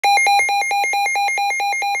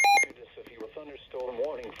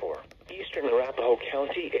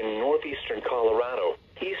County in northeastern Colorado,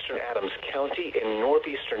 eastern Adams County in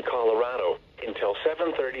northeastern Colorado, until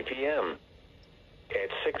 7:30 p.m. At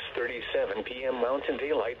 6:37 p.m. Mountain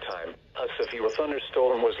Daylight Time, a severe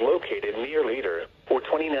thunderstorm was located near Leader, or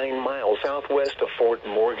 29 miles southwest of Fort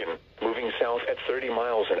Morgan, moving south at 30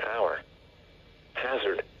 miles an hour.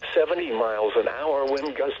 Hazard, 70 miles an hour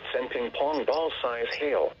wind gusts and ping-pong ball-size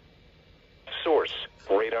hail. Source,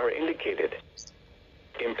 radar indicated.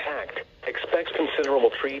 Impact, expects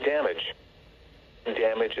considerable tree damage.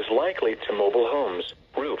 Damage is likely to mobile homes,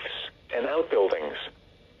 roofs, and outbuildings.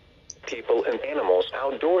 People and animals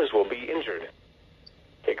outdoors will be injured.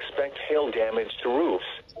 Expect hail damage to roofs,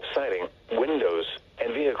 siding, windows,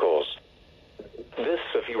 and vehicles. This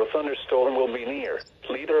severe thunderstorm will be near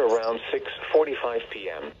Leader around 6:45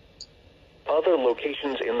 p.m. Other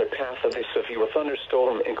locations in the path of the severe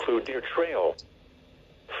thunderstorm include Deer Trail.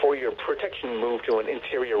 For your protection, move to an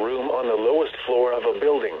interior room on the lowest floor of a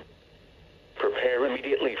building. Prepare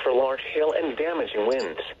immediately for large hail and damaging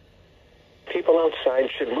winds. People outside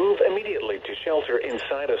should move immediately to shelter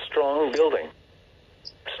inside a strong building.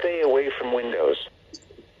 Stay away from windows.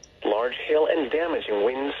 Large hail and damaging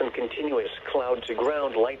winds and continuous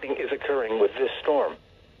cloud-to-ground lightning is occurring with this storm.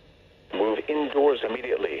 Move indoors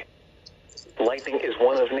immediately. Lightning is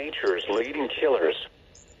one of nature's leading killers.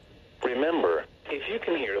 Remember, if you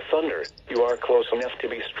can hear thunder, you are close enough to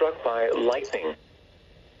be struck by lightning.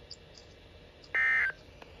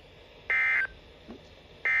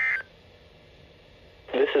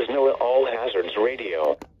 This is NOAA All Hazards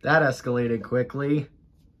Radio. That escalated quickly.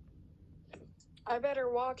 I better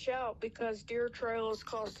watch out because Deer Trail is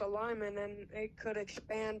close to Lyman and it could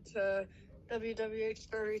expand to WWH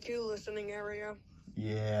 32 listening area.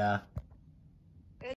 Yeah.